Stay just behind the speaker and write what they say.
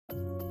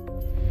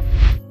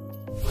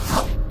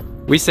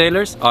We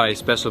sailors are a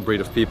special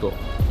breed of people.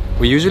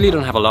 We usually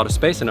don't have a lot of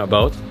space in our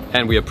boat,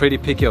 and we are pretty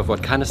picky of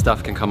what kind of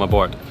stuff can come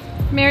aboard.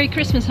 Merry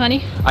Christmas,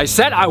 honey. I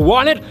said I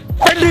wanted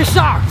friendly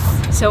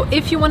socks! So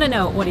if you want to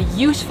know what a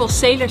useful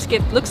sailor's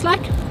gift looks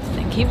like,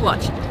 then keep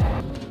watching.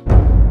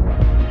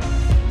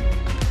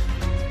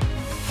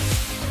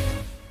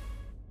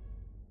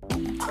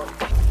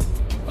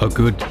 A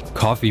good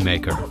coffee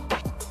maker.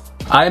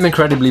 I am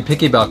incredibly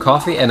picky about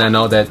coffee, and I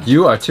know that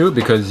you are too,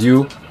 because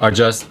you are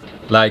just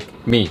like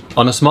me.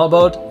 On a small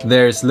boat,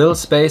 there's little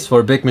space for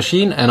a big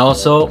machine and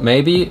also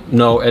maybe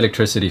no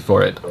electricity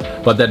for it.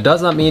 But that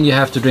does not mean you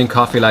have to drink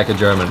coffee like a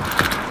German.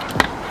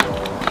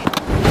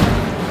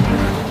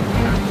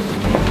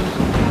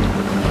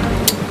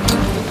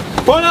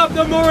 Pull up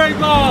the mooring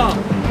bar!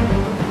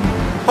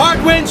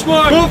 Hard winch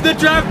one! Move the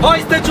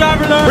hoist the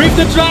traveler! Reef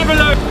the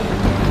traveler!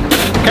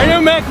 Can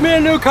you make me a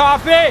new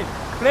coffee?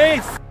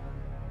 Please!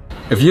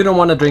 If you don't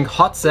want to drink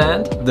hot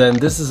sand, then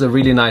this is a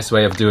really nice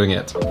way of doing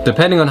it.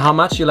 Depending on how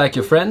much you like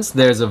your friends,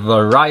 there's a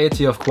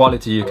variety of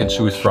quality you can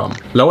choose from.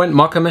 Low-end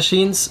mocha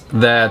machines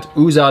that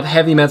ooze out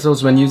heavy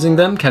metals when using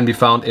them can be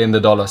found in the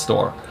dollar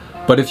store.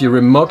 But if you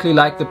remotely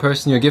like the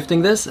person you're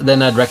gifting this,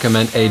 then I'd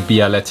recommend a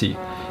Bialetti.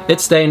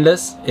 It's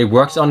stainless, it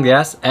works on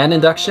gas and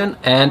induction,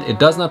 and it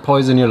does not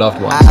poison your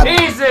loved ones.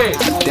 Easy!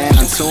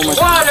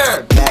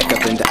 Water! Back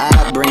up and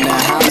I bring the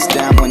house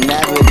down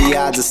whenever the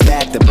odds are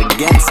stacked up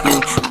against me.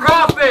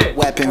 Coffee!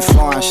 Weapon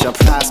foreign shall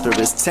prosper.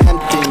 It's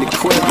tempting to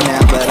quit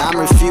now, but I'm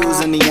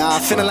refusing the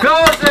feeling like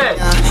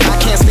I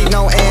can't sleep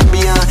no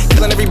ambient.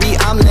 Killing every beat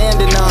I'm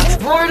landing on.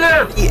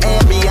 The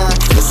ambient.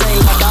 This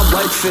ain't like I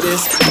work for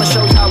this. I'ma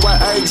show y'all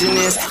what urgent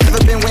is.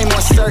 Never been way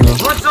more certain.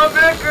 What's up,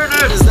 Anker?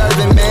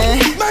 Deserving, man.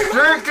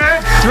 Drink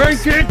it!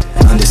 Drink it!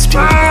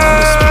 Undisputed,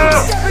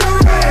 undisputed,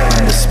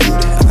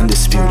 undisputed,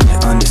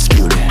 undisputed,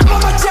 undisputed. I'm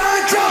on my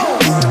John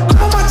Jones!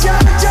 I'm on my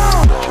John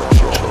Jones!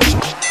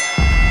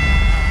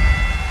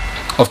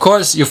 Of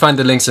course, you'll find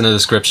the links in the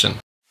description.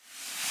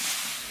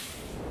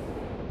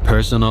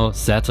 Personal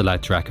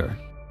satellite tracker.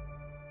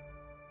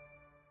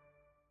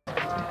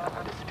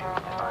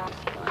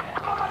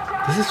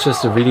 This is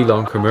just a really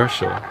long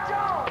commercial.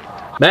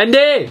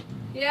 Mandy!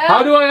 Yeah?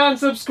 How do I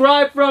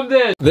unsubscribe from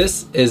this?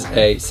 This is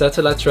a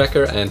satellite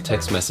tracker and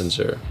text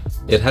messenger.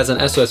 It has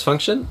an SOS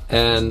function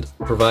and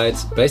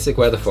provides basic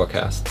weather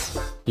forecasts.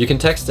 You can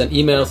text and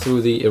email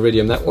through the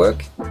Iridium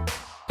network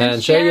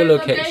and share your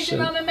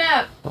location on a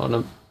map.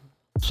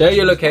 Share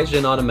your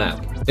location on a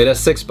map. It has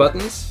 6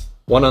 buttons,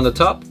 1 on the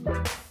top,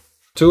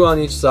 2 on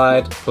each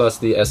side, plus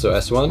the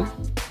SOS one.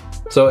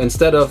 So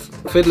instead of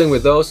fiddling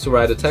with those to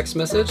write a text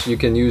message, you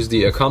can use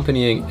the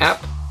accompanying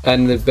app.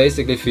 And it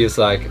basically feels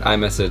like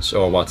iMessage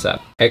or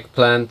WhatsApp.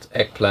 Eggplant,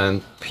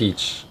 eggplant,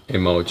 peach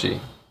emoji.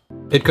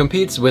 It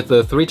competes with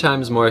the 3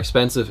 times more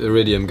expensive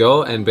Iridium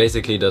Go and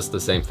basically does the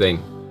same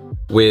thing,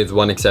 with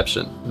one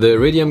exception. The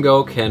Iridium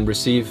Go can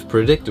receive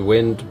predict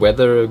wind,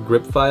 weather,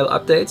 grip file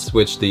updates,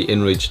 which the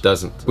Inreach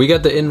doesn't. We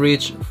got the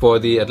Inreach for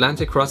the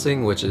Atlantic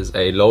crossing, which is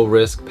a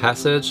low-risk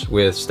passage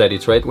with steady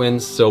trade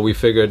winds, so we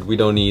figured we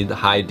don't need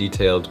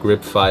high-detailed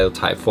grip file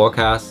type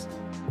forecasts.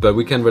 But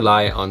we can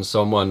rely on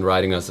someone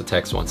writing us a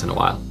text once in a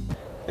while.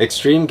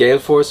 Extreme gale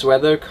force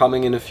weather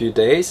coming in a few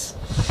days.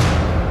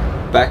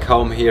 Back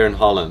home here in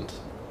Holland.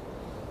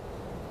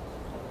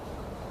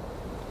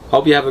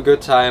 Hope you have a good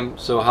time.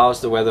 So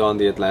how's the weather on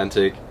the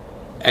Atlantic?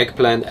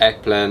 Eggplant,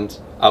 eggplant,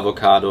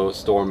 avocado,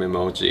 storm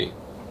emoji.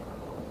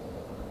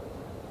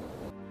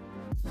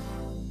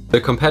 The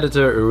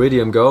competitor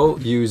Iridium Go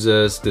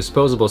uses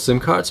disposable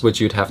SIM cards, which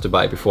you'd have to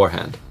buy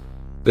beforehand.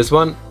 This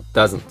one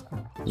doesn't.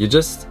 You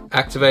just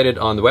activate it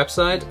on the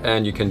website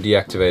and you can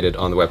deactivate it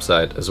on the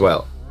website as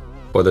well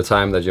for the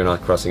time that you're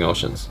not crossing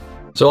oceans.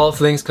 So all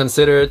things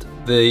considered,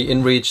 the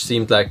Inreach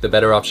seemed like the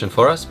better option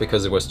for us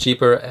because it was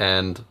cheaper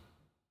and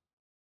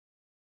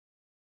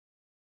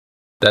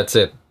that's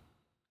it.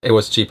 It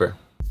was cheaper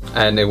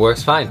and it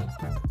works fine.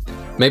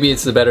 Maybe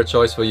it's the better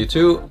choice for you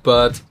too,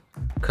 but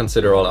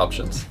consider all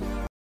options.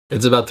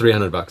 It's about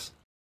 300 bucks.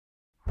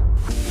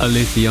 A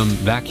lithium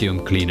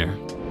vacuum cleaner.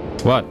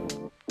 What?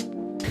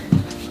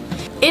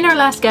 In our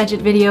last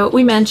gadget video,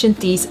 we mentioned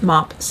these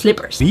mop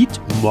slippers. Neat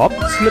mop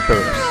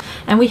slippers.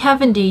 And we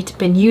have indeed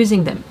been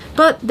using them.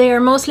 But they are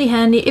mostly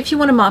handy if you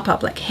want to mop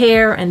up like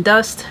hair and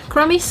dust.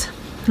 Crummies?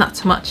 Not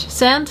so much.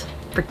 Sand?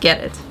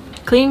 Forget it.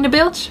 Cleaning the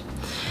bilge?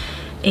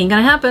 Ain't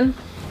gonna happen.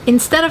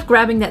 Instead of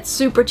grabbing that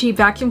super cheap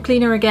vacuum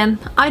cleaner again,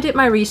 I did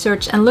my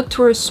research and looked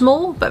for a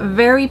small but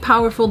very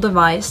powerful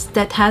device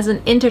that has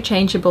an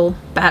interchangeable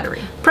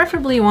battery.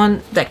 Preferably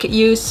one that could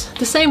use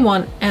the same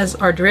one as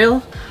our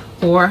drill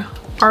or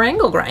our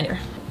angle grinder.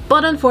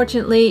 But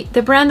unfortunately,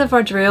 the brand of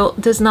our drill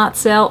does not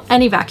sell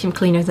any vacuum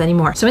cleaners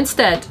anymore. So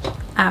instead,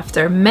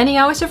 after many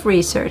hours of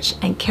research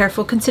and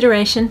careful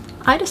consideration,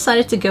 I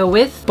decided to go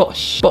with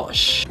Bosch.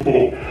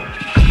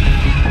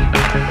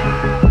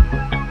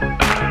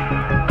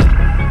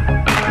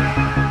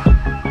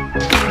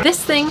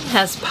 This thing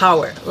has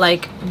power,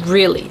 like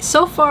really.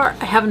 So far,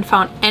 I haven't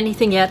found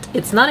anything yet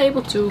it's not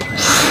able to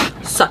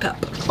suck up.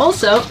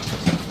 Also,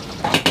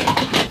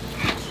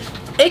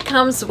 it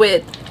comes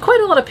with quite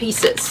a lot of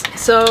pieces.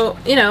 So,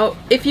 you know,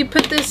 if you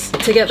put this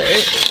together,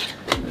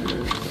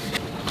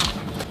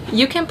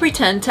 you can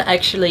pretend to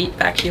actually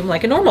vacuum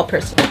like a normal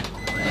person.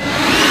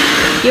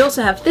 You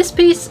also have this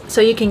piece,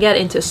 so you can get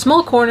into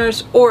small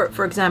corners, or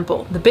for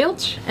example, the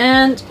bilge.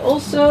 And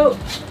also,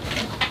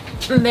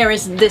 there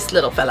is this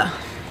little fella.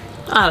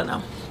 I don't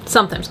know,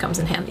 sometimes comes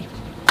in handy.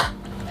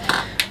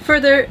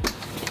 Further,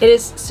 it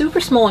is super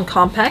small and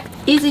compact,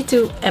 easy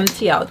to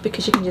empty out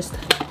because you can just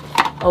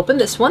open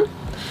this one,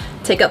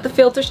 take out the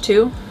filters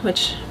too,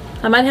 which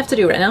I might have to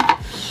do right now.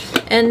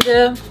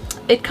 And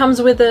it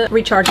comes with a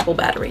rechargeable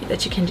battery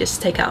that you can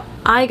just take out.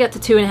 I got the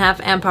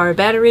 2.5 amp hour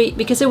battery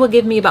because it will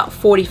give me about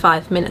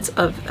 45 minutes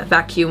of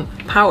vacuum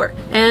power.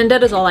 And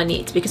that is all I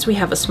need because we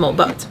have a small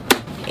boat.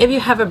 If you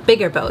have a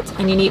bigger boat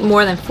and you need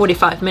more than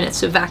 45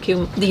 minutes to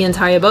vacuum the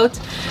entire boat,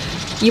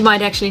 you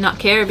might actually not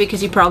care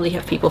because you probably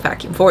have people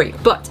vacuum for you.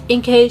 But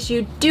in case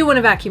you do want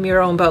to vacuum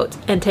your own boat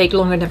and take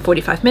longer than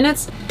 45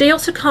 minutes, they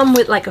also come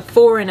with like a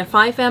 4 and a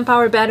 5 amp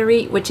hour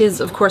battery, which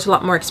is of course a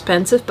lot more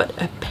expensive, but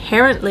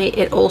apparently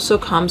it also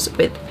comes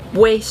with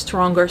way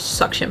stronger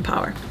suction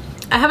power.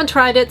 I haven't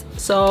tried it,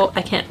 so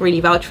I can't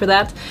really vouch for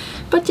that,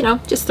 but you know,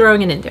 just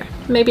throwing it in there.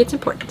 Maybe it's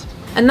important.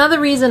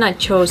 Another reason I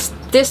chose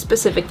this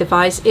specific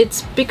device,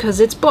 it's because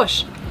it's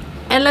Bosch.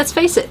 And let's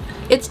face it,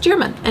 it's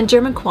German, and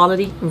German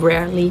quality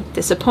rarely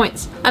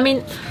disappoints. I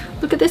mean,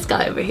 look at this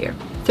guy over here.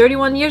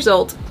 31 years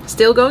old,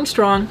 still going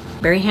strong,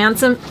 very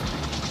handsome,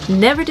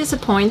 never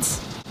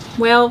disappoints.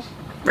 Well,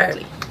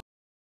 rarely.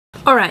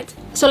 Alright,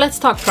 so let's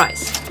talk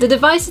price. The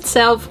device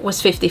itself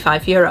was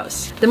 55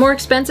 euros. The more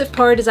expensive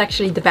part is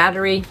actually the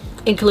battery,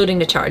 including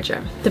the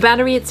charger. The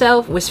battery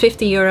itself was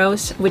 50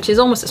 euros, which is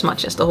almost as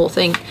much as the whole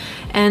thing,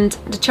 and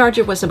the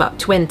charger was about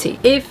 20.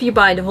 If you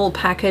buy the whole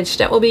package,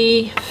 that will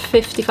be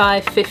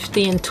 55,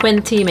 50 and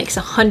 20 makes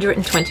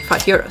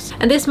 125 euros.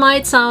 And this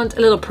might sound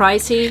a little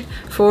pricey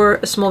for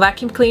a small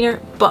vacuum cleaner,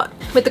 but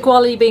with the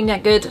quality being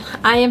that good,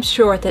 I am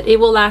sure that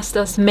it will last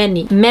us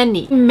many,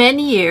 many,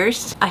 many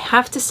years. I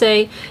have to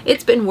say,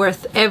 it's been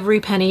worth every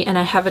penny and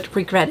I haven't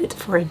regretted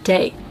for a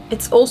day.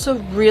 It's also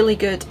really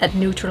good at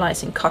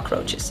neutralizing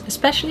cockroaches,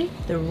 especially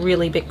the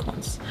really big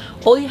ones.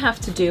 All you have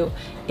to do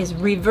is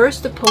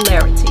reverse the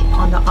polarity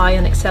on the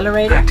ion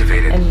accelerator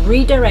and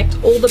redirect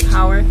all the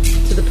power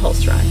to the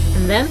pulse drive.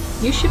 And then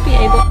you should be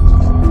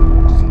able...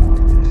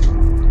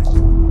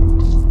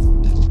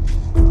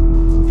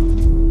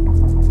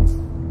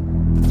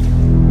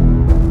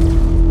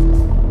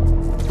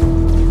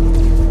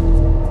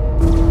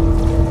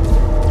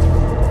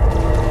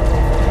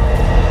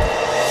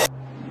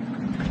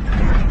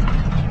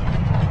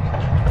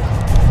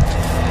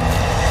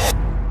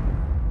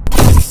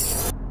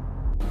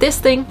 This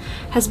thing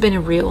has been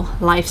a real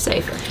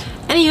lifesaver.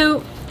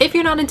 Anywho, if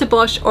you're not into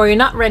Bosch or you're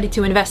not ready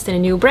to invest in a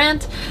new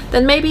brand,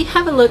 then maybe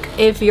have a look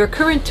if your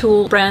current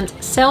tool brand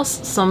sells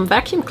some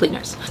vacuum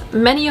cleaners.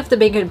 Many of the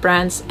bigger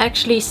brands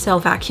actually sell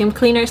vacuum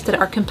cleaners that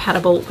are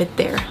compatible with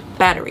their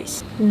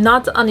batteries.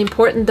 Not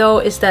unimportant though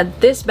is that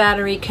this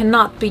battery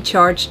cannot be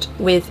charged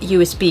with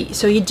USB,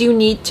 so you do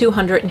need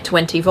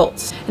 220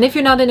 volts. And if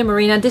you're not in a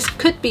marina, this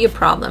could be a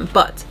problem,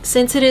 but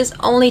since it is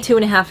only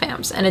 2.5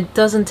 amps and it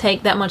doesn't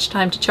take that much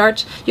time to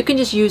charge, you can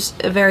just use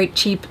a very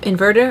cheap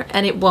inverter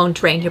and it won't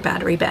drain your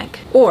battery bank.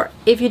 Or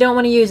if you don't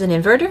want to use an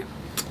inverter,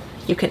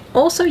 you can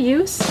also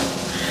use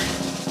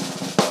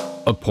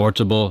a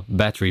portable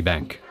battery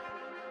bank.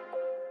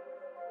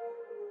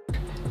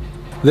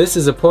 This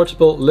is a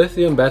portable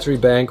lithium battery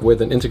bank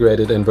with an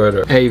integrated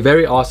inverter. A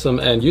very awesome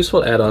and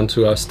useful add-on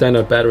to our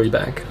standard battery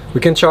bank.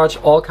 We can charge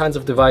all kinds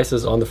of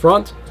devices on the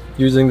front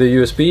using the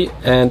USB,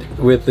 and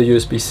with the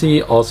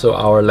USB-C also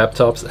our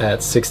laptops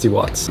at 60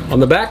 watts.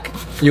 On the back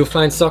you'll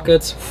find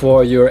sockets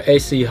for your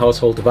AC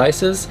household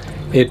devices.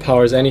 It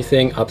powers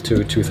anything up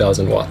to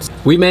 2000 watts.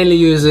 We mainly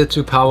use it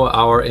to power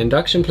our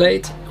induction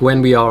plate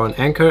when we are on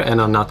anchor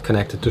and are not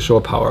connected to shore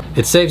power.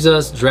 It saves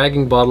us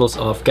dragging bottles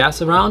of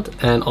gas around,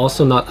 and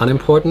also not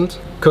unimportant,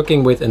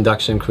 cooking with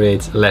induction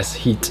creates less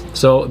heat.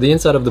 So the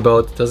inside of the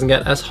boat doesn't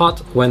get as hot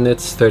when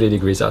it's 30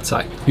 degrees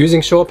outside.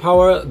 Using shore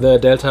power, the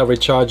Delta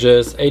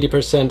recharges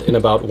 80% in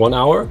about 1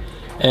 hour.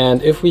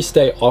 And if we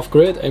stay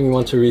off-grid and we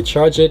want to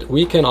recharge it,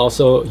 we can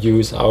also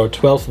use our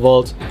 12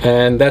 volt,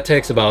 and that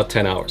takes about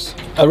 10 hours.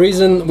 A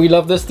reason we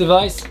love this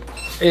device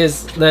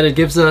is that it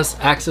gives us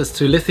access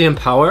to lithium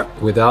power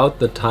without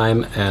the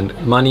time and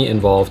money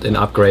involved in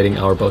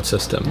upgrading our boat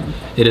system.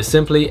 It is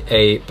simply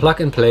a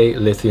plug-and-play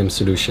lithium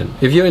solution.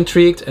 If you're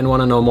intrigued and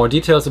want to know more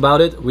details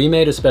about it, we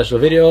made a special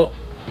video,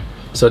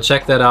 so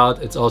check that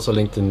out. It's also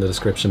linked in the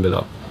description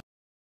below.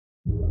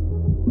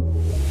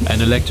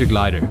 An electric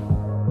lighter,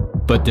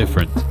 but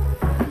different.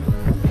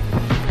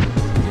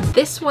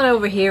 This one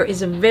over here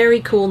is a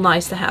very cool,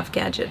 nice to have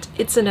gadget.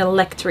 It's an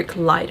electric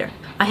lighter.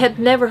 I had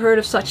never heard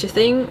of such a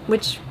thing,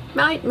 which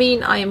might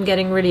mean I am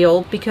getting really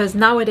old, because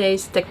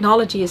nowadays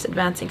technology is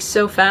advancing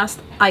so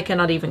fast I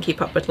cannot even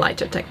keep up with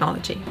lighter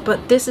technology.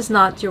 But this is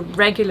not your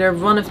regular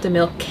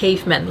run-of-the-mill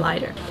caveman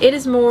lighter. It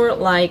is more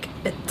like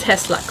a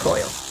Tesla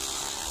coil,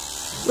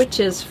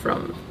 which is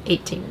from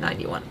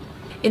 1891.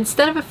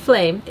 Instead of a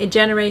flame, it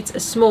generates a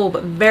small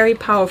but very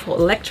powerful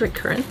electric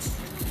current,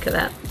 look at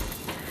that,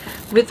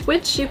 with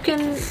which you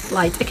can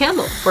light a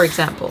candle, for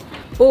example.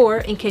 Or,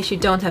 in case you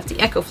don't have the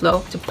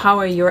EcoFlow to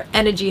power your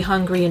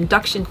energy-hungry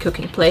induction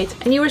cooking plate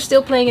and you are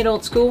still playing it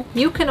old school,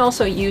 you can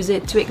also use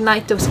it to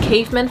ignite those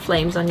caveman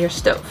flames on your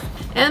stove.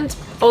 And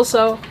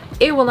also,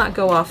 it will not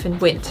go off in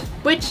wind,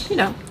 which, you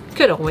know,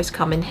 could always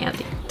come in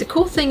handy. The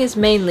cool thing is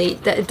mainly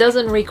that it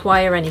doesn't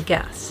require any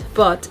gas,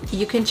 but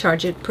you can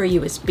charge it per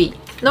USB.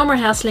 No more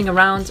hassling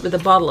around with a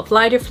bottle of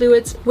lighter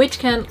fluids, which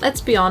can, let's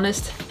be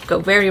honest, go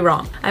very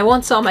wrong. I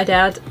once saw my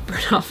dad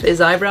burn off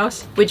his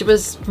eyebrows, which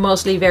was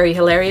mostly very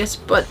hilarious,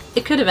 but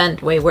it could have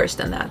ended way worse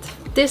than that.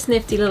 This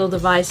nifty little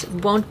device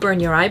won't burn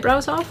your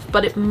eyebrows off,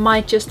 but it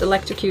might just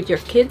electrocute your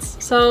kids,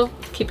 so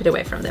keep it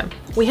away from them.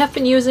 We have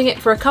been using it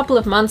for a couple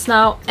of months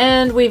now,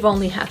 and we've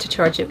only had to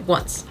charge it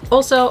once.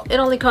 Also, it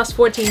only costs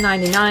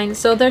 $14.99,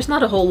 so there's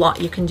not a whole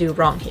lot you can do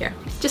wrong here.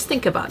 Just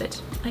think about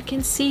it. I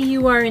can see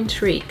you are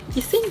intrigued.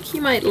 You think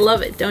you might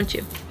love it, don't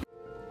you?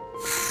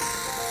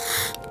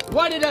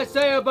 What did I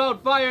say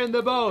about fire in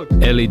the boat?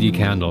 LED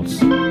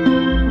candles.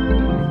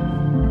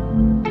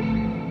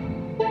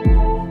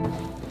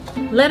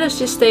 Let us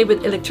just stay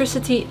with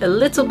electricity a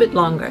little bit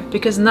longer,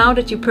 because now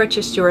that you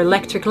purchased your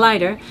electric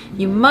lighter,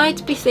 you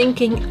might be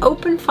thinking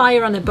open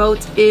fire on a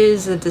boat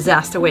is a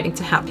disaster waiting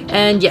to happen.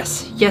 And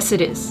yes it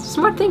is.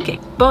 Smart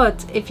thinking.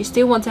 But if you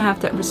still want to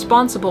have that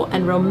responsible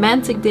and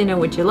romantic dinner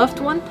with your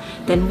loved one,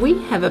 then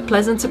we have a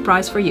pleasant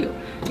surprise for you,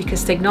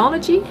 because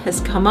technology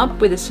has come up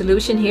with a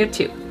solution here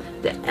too.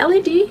 The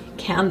LED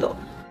candle.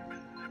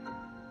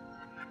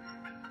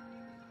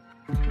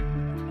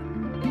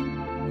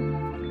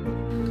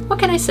 What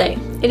can I say?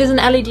 It is an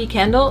LED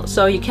candle,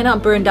 so you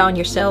cannot burn down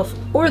yourself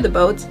or the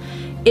boat.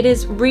 It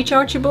is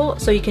rechargeable,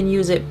 so you can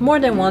use it more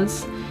than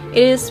once.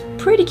 It is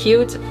pretty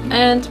cute,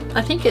 and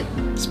I think it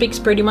speaks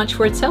pretty much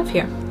for itself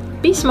here.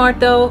 Be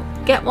smart though,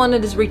 get one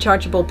that is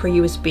rechargeable per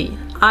USB.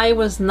 I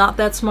was not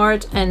that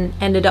smart and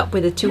ended up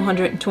with a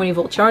 220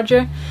 volt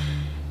charger,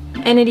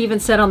 and it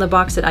even said on the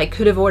box that I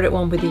could have ordered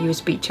one with a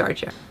USB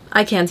charger.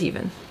 I can't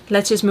even.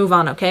 Let's just move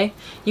on, okay?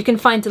 You can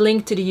find the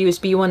link to the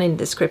USB one in the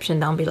description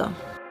down below.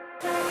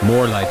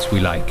 More lights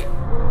we like.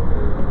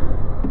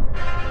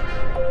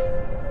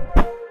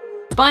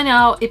 By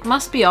now, it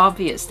must be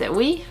obvious that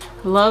we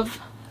love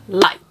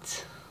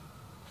light.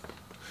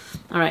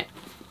 Alright,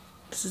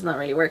 this is not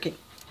really working.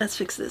 Let's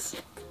fix this.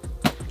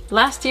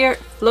 Last year,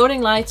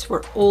 floating lights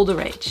were all the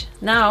rage.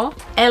 Now,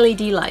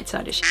 LED lights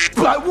are the shit.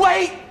 But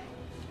wait!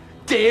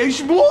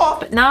 There's more!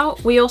 But now,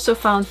 we also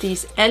found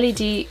these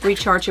LED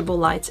rechargeable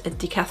lights at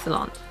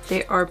Decathlon.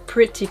 They are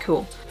pretty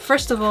cool.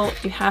 First of all,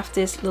 you have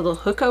this little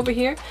hook over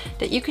here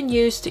that you can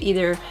use to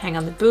either hang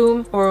on the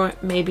boom or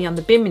maybe on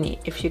the bimini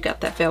if you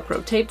got that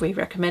Velcro tape we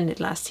recommended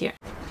last year.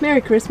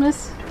 Merry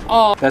Christmas!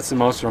 Oh, that's the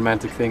most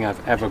romantic thing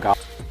I've ever got.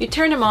 You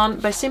turn them on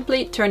by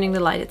simply turning the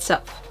light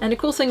itself. And the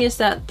cool thing is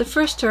that the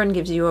first turn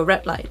gives you a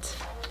red light,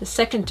 the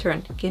second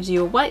turn gives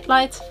you a white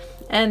light,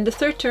 and the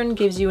third turn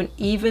gives you an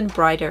even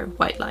brighter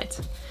white light.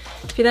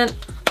 If you then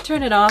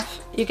turn it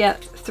off, you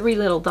get 3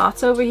 little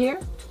dots over here,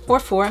 or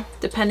 4,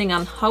 depending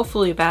on how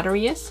full your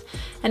battery is.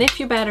 And if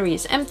your battery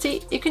is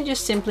empty, you can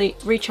just simply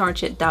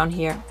recharge it down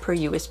here per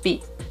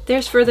USB.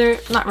 There's further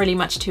not really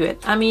much to it.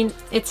 I mean,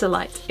 it's a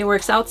light. It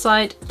works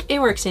outside,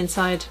 it works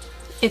inside.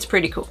 It's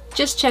pretty cool.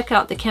 Just check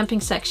out the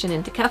camping section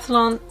in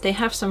Decathlon. They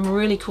have some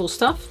really cool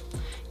stuff.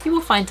 You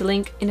will find the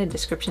link in the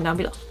description down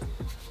below.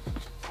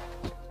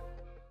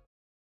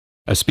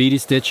 A Speedy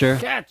Stitcher.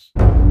 Catch.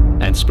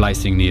 And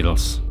splicing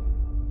needles.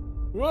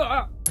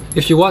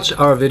 If you watch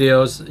our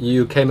videos,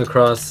 you came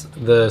across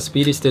the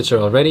Speedy Stitcher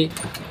already.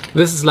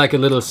 This is like a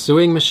little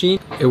sewing machine.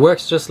 It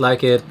works just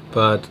like it,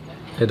 but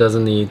it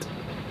doesn't need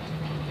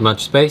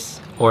much space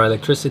or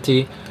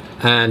electricity.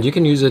 And you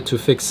can use it to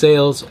fix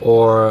sails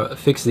or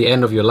fix the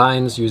end of your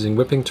lines using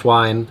whipping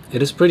twine.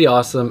 It is pretty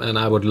awesome, and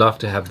I would love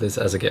to have this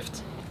as a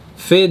gift.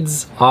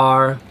 Fids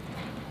are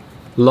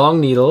long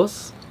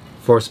needles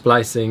for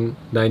splicing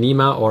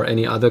Dyneema or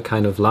any other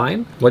kind of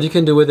line. What you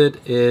can do with it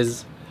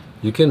is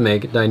you can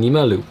make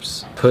Dyneema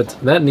loops. Put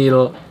that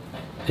needle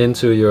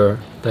into your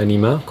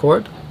Dyneema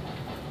cord,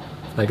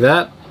 like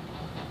that.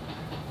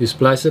 You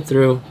splice it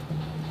through,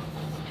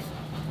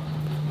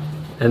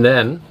 and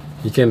then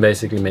you can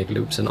basically make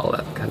loops and all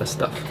that kind of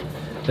stuff.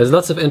 There's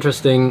lots of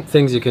interesting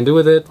things you can do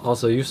with it,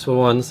 also useful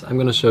ones. I'm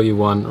gonna show you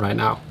one right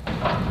now.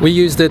 We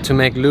used it to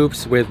make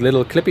loops with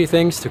little clippy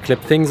things to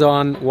clip things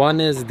on.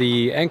 One is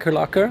the anchor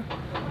locker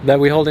that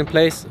we hold in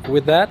place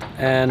with that,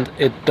 and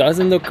it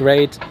doesn't look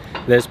great.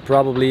 There's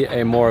probably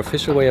a more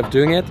official way of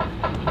doing it,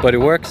 but it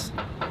works,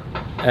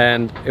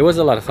 and it was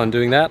a lot of fun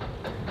doing that.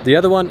 The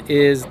other one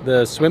is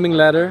the swimming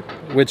ladder,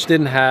 which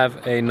didn't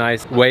have a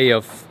nice way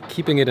of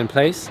keeping it in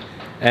place.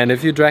 And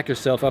if you drag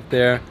yourself up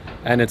there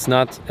and it's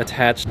not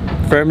attached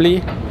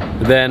firmly,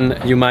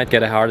 then you might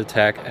get a heart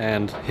attack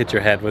and hit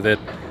your head with it.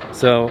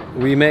 So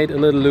we made a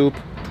little loop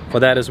for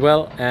that as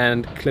well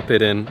and clip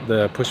it in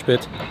the push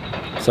bit.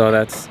 So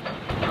that's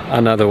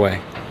another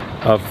way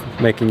of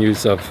making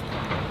use of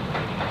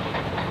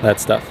that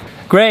stuff.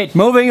 Great,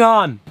 moving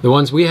on. The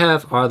ones we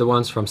have are the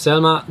ones from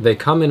Selma. They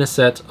come in a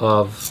set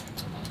of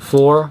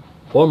 4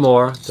 or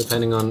more,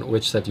 depending on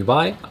which set you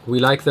buy. We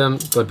like them,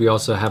 but we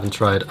also haven't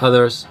tried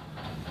others.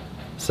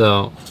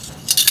 So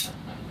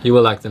you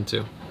will like them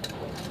too.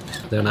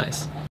 They're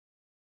nice.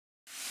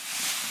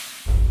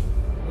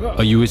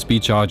 A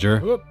USB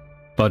charger,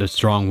 but a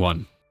strong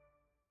one.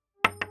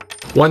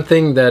 One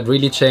thing that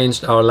really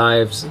changed our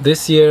lives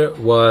this year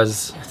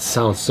was, it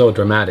sounds so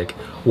dramatic,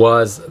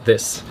 was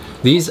this.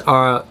 These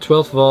are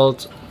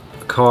 12-volt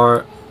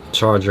car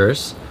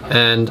chargers,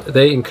 and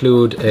they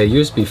include a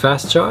USB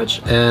fast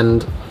charge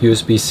and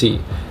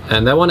USB-C.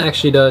 And that one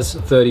actually does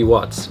 30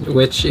 watts,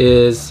 which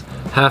is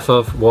half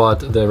of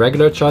what the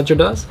regular charger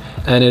does,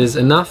 and it is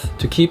enough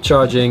to keep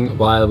charging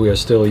while we are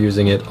still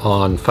using it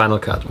on Final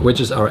Cut, which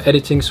is our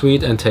editing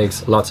suite and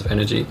takes lots of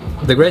energy.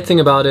 The great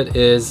thing about it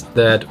is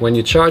that when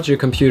you charge your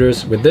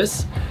computers with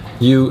this,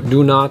 you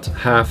do not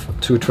have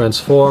to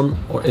transform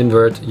or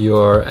invert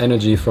your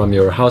energy from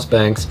your house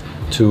banks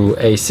to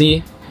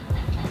AC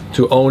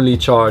to only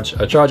charge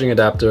a charging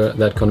adapter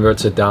that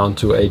converts it down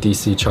to a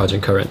DC charging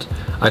current.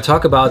 I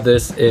talk about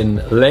this in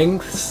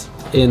lengths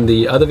in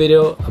the other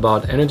video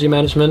about energy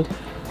management.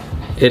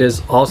 It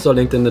is also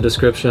linked in the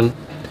description.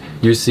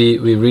 You see,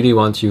 we really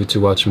want you to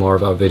watch more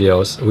of our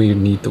videos. We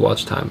need the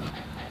watch time.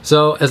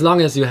 So as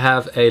long as you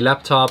have a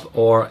laptop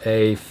or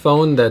a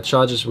phone that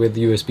charges with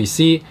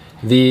USB-C,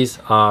 these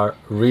are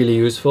really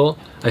useful.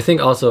 I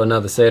think also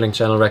another sailing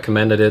channel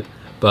recommended it,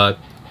 but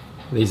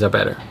these are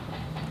better.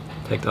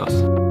 Take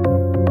those.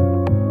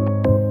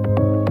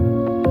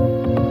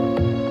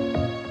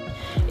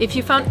 If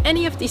you found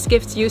any of these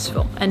gifts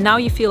useful and now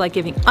you feel like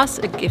giving us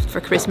a gift for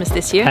Christmas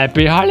this year,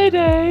 Happy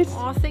holidays!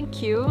 oh,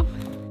 thank you,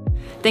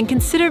 then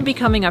consider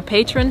becoming our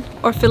patron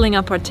or filling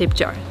up our tip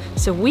jar,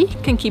 so we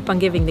can keep on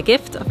giving the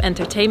gift of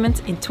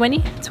entertainment in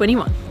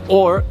 2021.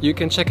 Or you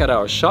can check out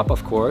our shop,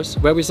 of course,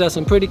 where we sell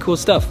some pretty cool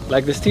stuff,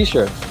 like this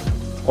t-shirt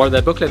or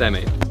that booklet I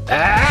made.